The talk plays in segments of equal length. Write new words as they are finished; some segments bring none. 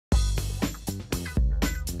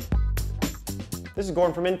This is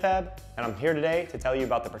Gordon from Infab, and I'm here today to tell you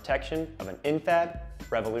about the protection of an Infab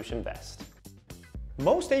Revolution Vest.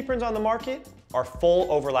 Most aprons on the market are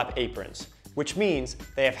full overlap aprons, which means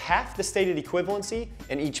they have half the stated equivalency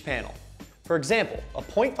in each panel. For example, a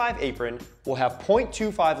 0.5 apron will have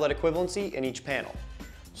 0.25 lead equivalency in each panel,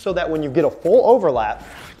 so that when you get a full overlap,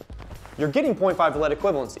 you're getting 0.5 lead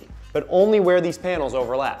equivalency, but only where these panels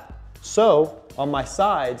overlap. So, on my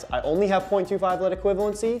sides, I only have 0.25 lead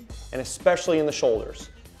equivalency, and especially in the shoulders.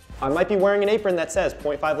 I might be wearing an apron that says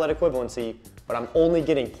 0.5 lead equivalency, but I'm only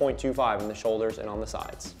getting 0.25 in the shoulders and on the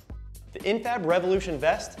sides. The Infab Revolution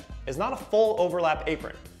Vest is not a full overlap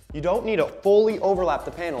apron. You don't need to fully overlap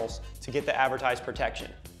the panels to get the advertised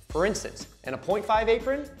protection. For instance, in a 0.5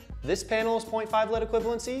 apron, this panel is 0.5 lead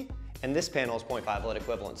equivalency, and this panel is 0.5 lead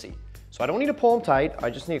equivalency. So I don't need to pull them tight, I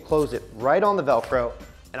just need to close it right on the Velcro,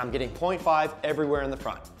 and I'm getting 0.5 everywhere in the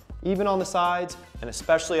front, even on the sides, and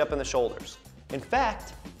especially up in the shoulders. In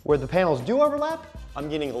fact, where the panels do overlap, I'm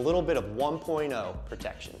getting a little bit of 1.0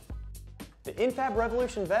 protection. The Infab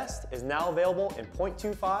Revolution Vest is now available in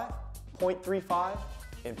 0.25, 0.35,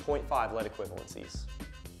 and 0.5 lead equivalencies.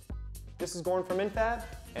 This is Gordon from Infab,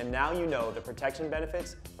 and now you know the protection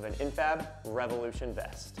benefits of an Infab Revolution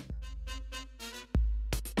Vest.